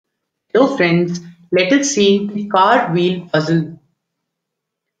Hello friends, let us see the car wheel puzzle.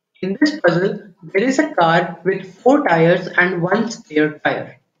 In this puzzle, there is a car with 4 tires and one spare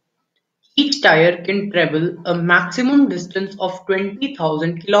tire. Each tire can travel a maximum distance of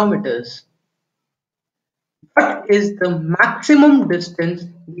 20,000 kilometers. What is the maximum distance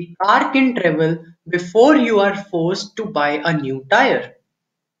the car can travel before you are forced to buy a new tire?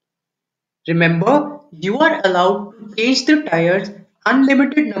 Remember, you are allowed to change the tires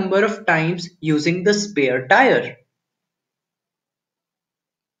unlimited number of times using the spare tire.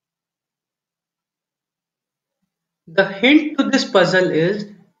 The hint to this puzzle is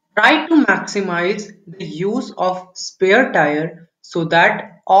try to maximize the use of spare tire so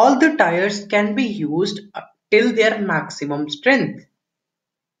that all the tires can be used till their maximum strength.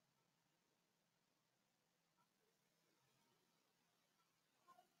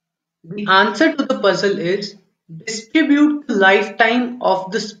 The answer to the puzzle is distribute the lifetime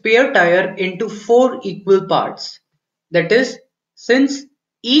of the spare tire into 4 equal parts. That is, since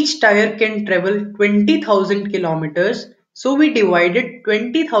each tire can travel 20,000 kilometers, so we divided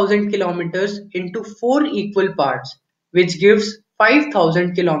 20,000 kilometers into 4 equal parts, which gives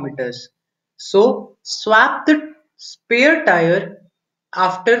 5,000 kilometers. So swap the spare tire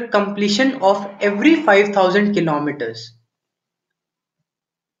after completion of every 5,000 kilometers.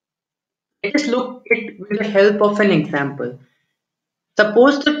 Let us look at it with the help of an example.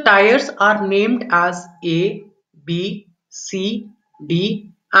 Suppose the tires are named as A, B, C,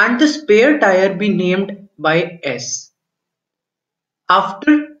 D and the spare tire be named by S.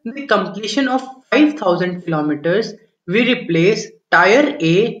 After the completion of 5,000 kilometers, we replace tire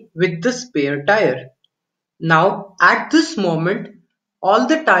A with the spare tire. Now, at this moment, all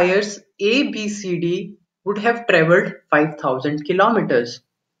the tires A, B, C, D would have traveled 5,000 kilometers.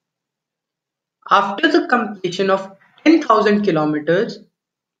 After the completion of 10,000 kilometers,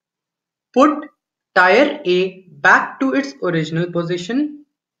 put tire A back to its original position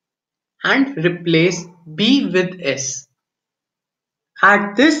and replace B with S.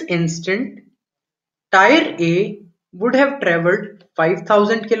 At this instant, tire A would have traveled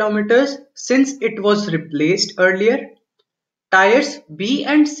 5,000 kilometers since it was replaced earlier. Tires B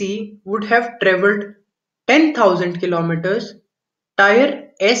and C would have traveled 10,000 kilometers. Tire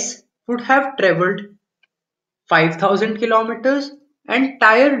S would have traveled 5,000 kilometers and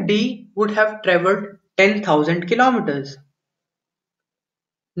tire D would have traveled 10,000 kilometers.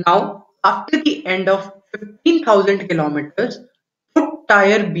 Now, after the end of 15,000 kilometers, put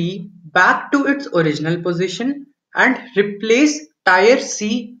tire B back to its original position and replace tire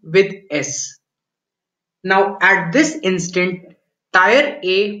C with S. Now, at this instant, tire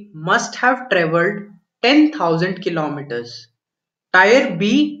A must have traveled 10,000 kilometers. Tire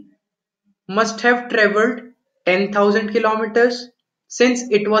B must have traveled 10,000 kilometers since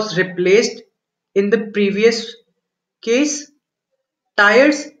it was replaced in the previous case.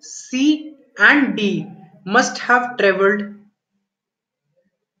 Tires C and D must have traveled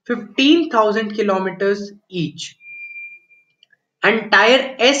 15,000 kilometers each, and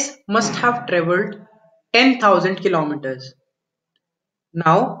tire S must have traveled 10,000 kilometers.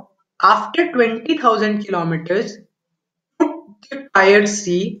 Now, after 20,000 kilometers, put the tire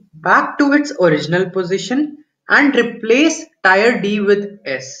C back to its original position and replace tire D with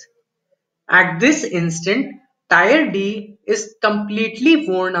S. At this instant, tire D is completely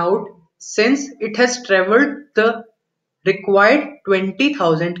worn out since it has traveled the required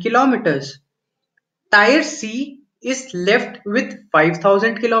 20,000 kilometers. Tire C is left with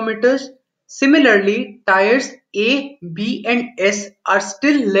 5,000 kilometers. Similarly, tires A, B and S are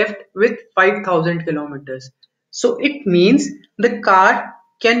still left with 5,000 kilometers. So it means the car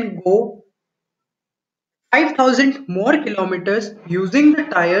can go 5,000 more kilometers using the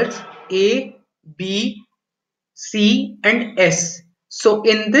tires A, B, C and S. So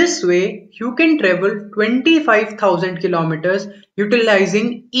in this way, you can travel 25,000 kilometers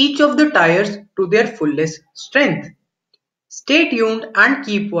utilizing each of the tires to their fullest strength. Stay tuned and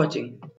keep watching.